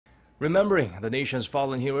Remembering the nation's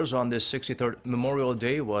fallen heroes on this 63rd Memorial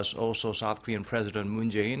Day was also South Korean President Moon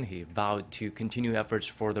Jae-in. He vowed to continue efforts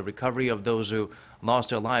for the recovery of those who lost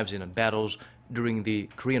their lives in battles during the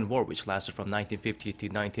Korean War, which lasted from 1950 to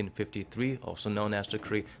 1953, also known as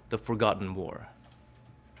the Forgotten War.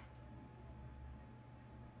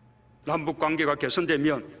 남북관계가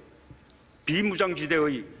개선되면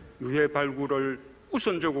비무장지대의 유해발굴을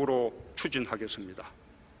우선적으로 추진하겠습니다.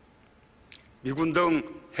 미군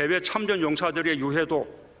등 해외 참전 용사들의 유해도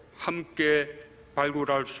함께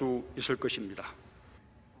발굴할 수 있을 것입니다.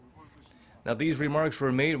 Now, these remarks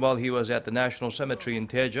were made while he was at the National Cemetery in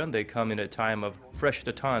Daejeon. They come in a time of fresh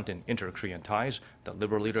detente in inter-Korean ties. The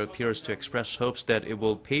Liberal leader appears to express hopes that it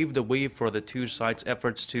will pave the way for the two sides'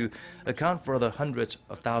 efforts to account for the hundreds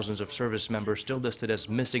of thousands of service members still listed as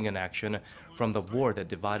missing in action from the war that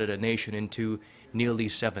divided a nation into nearly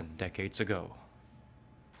 7 decades ago.